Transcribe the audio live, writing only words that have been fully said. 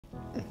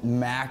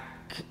Mac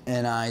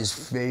and I's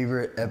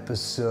favorite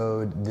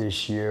episode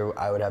this year,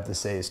 I would have to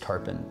say, is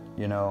Tarpon.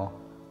 You know,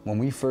 when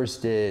we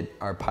first did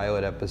our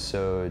pilot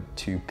episode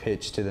to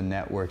pitch to the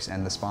networks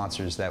and the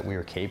sponsors that we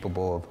were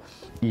capable of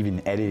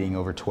even editing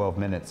over 12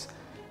 minutes,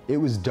 it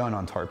was done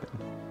on Tarpon.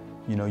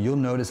 You know, you'll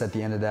notice at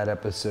the end of that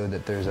episode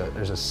that there's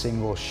a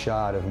single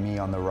shot of me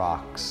on the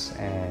rocks,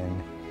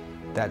 and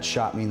that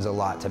shot means a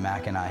lot to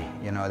Mac and I.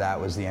 You know, that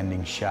was the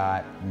ending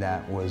shot.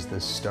 That was the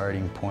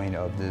starting point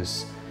of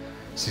this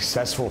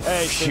successful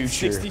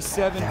future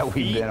that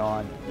we've been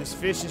on. This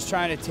fish is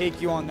trying to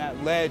take you on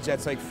that ledge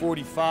that's like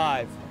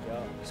 45.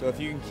 Yeah. So if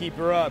you can keep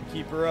her up,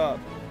 keep her up.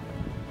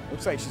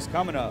 Looks like she's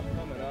coming up.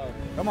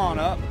 Come on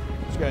up.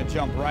 She's gonna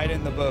jump right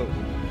in the boat.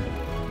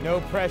 No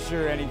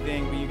pressure or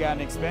anything, but you got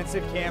an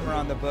expensive camera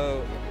on the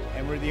boat,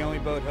 and we're the only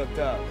boat hooked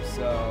up,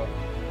 so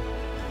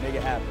make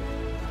it happen.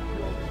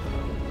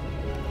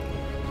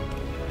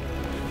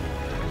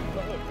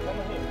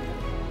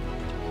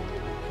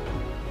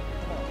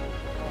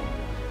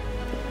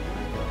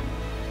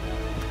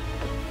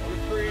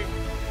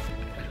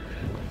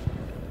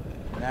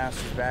 Now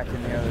she's back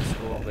in the other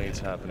school. I don't think it's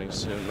happening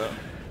soon, though.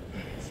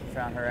 She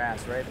found her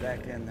ass right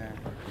back in there.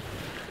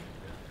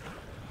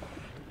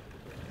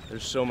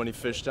 There's so many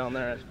fish down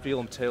there. I feel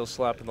them tail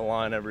slapping the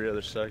line every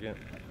other second.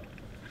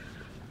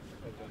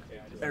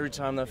 Every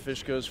time that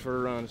fish goes for a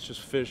run, it's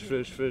just fish,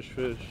 fish, fish,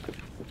 fish.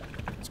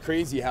 It's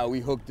crazy how we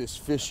hooked this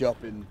fish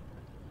up in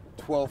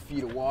 12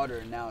 feet of water,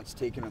 and now it's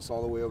taken us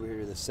all the way over here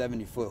to the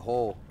 70-foot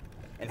hole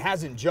and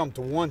hasn't jumped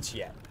once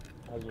yet.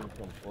 Hasn't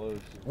come close.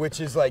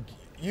 Which is like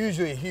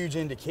usually a huge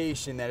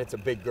indication that it's a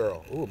big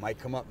girl. Ooh, it might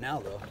come up now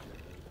though.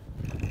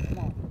 Come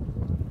on.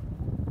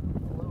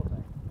 A little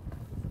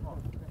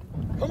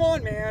bit. Come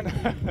on,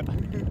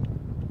 man.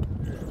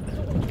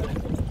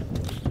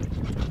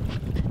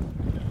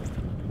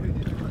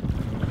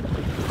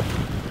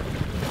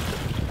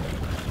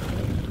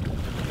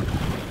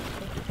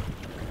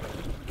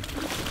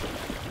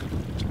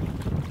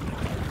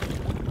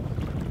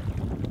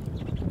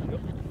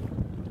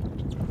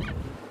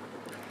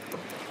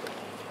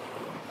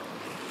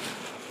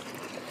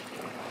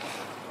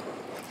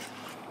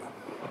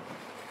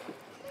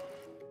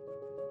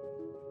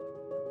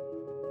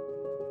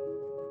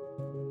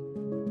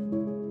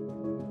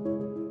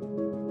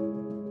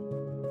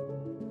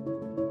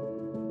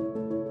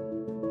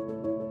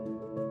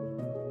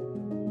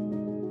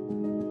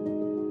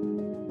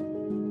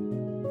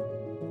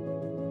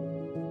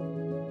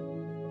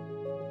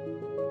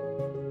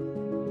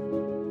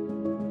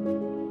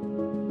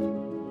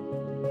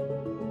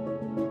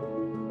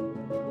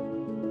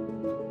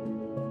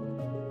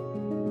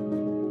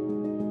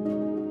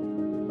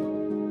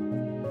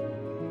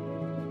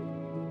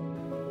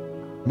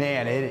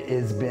 Man, it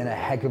has been a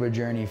heck of a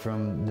journey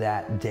from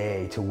that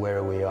day to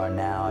where we are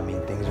now. I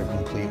mean, things are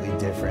completely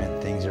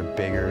different. Things are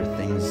bigger.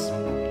 Things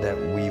that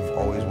we've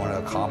always wanted to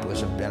accomplish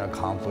have been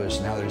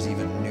accomplished. Now there's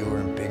even newer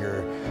and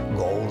bigger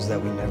goals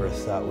that we never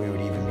thought we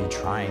would even be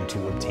trying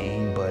to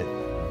obtain, but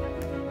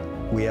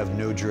we have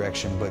no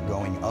direction but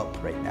going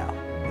up right now,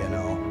 you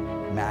know?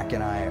 Mac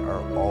and I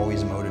are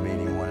always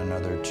motivating one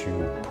another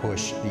to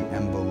push the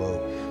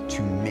envelope,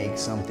 to make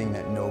something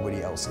that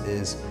nobody else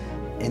is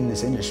in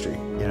this industry.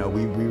 You know,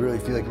 we really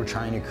feel like we're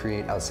trying to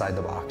create outside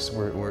the box.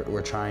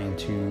 We're trying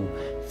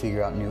to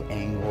figure out new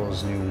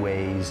angles, new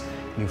ways,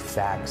 new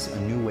facts,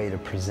 a new way to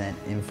present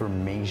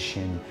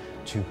information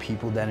to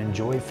people that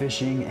enjoy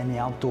fishing and the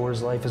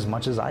outdoors life as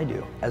much as I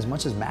do, as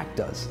much as Mac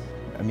does.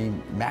 I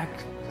mean, Mac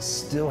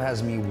still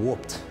has me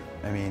whooped.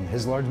 I mean,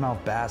 his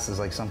largemouth bass is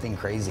like something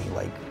crazy,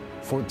 like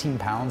 14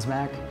 pounds,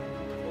 Mac?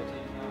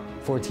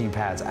 14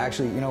 pounds.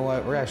 Actually, you know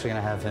what? We're actually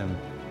gonna have him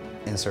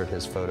insert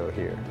his photo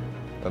here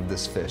of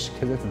this fish,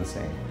 because it's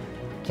insane.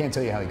 Can't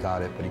tell you how he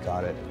caught it, but he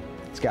caught it.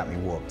 It's got me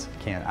whooped.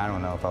 I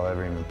don't know if I'll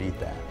ever even beat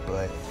that,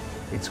 but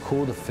it's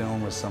cool to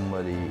film with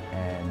somebody,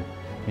 and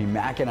I mean,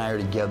 Mac and I are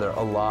together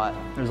a lot.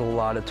 There's a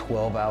lot of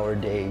 12-hour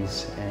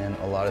days and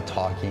a lot of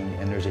talking,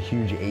 and there's a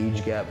huge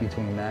age gap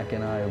between Mac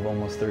and I of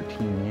almost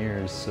 13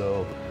 years,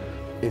 so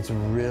it's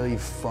really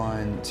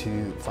fun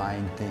to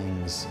find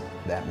things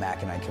that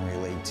Mac and I can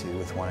relate to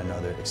with one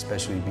another,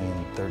 especially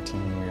being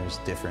 13 years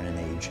different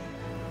in age.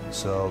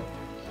 So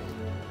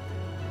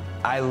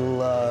I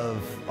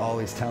love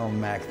always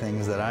telling Mac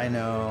things that I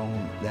know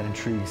that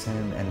intrigues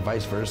him, and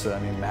vice versa.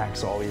 I mean,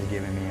 Mac's always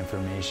giving me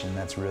information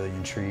that's really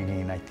intriguing,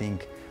 and I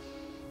think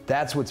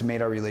that's what's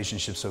made our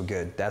relationship so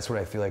good. That's what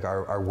I feel like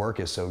our work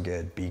is so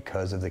good,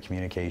 because of the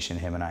communication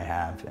him and I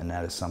have, and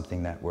that is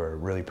something that we're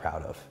really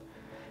proud of.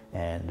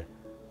 And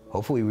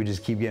hopefully we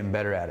just keep getting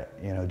better at it,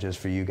 you know, just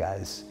for you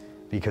guys,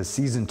 because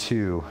season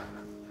 2,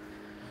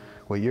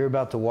 what you're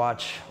about to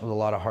watch was a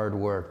lot of hard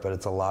work, but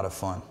it's a lot of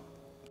fun.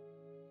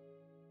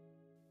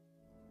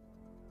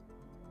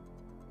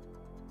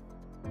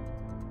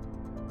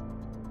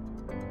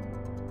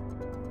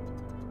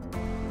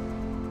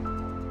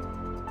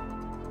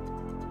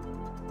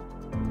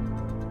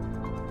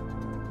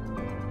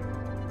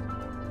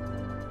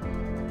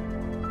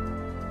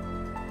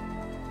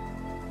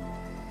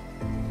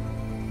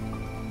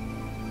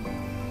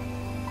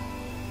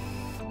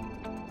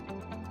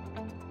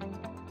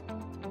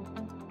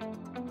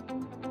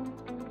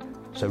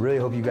 So I really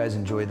hope you guys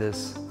enjoyed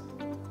this.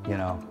 You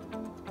know,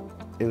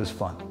 it was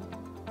fun.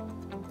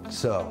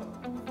 So,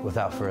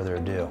 without further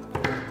ado,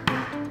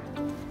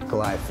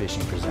 Goliath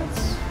Fishing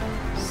presents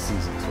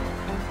Season 2.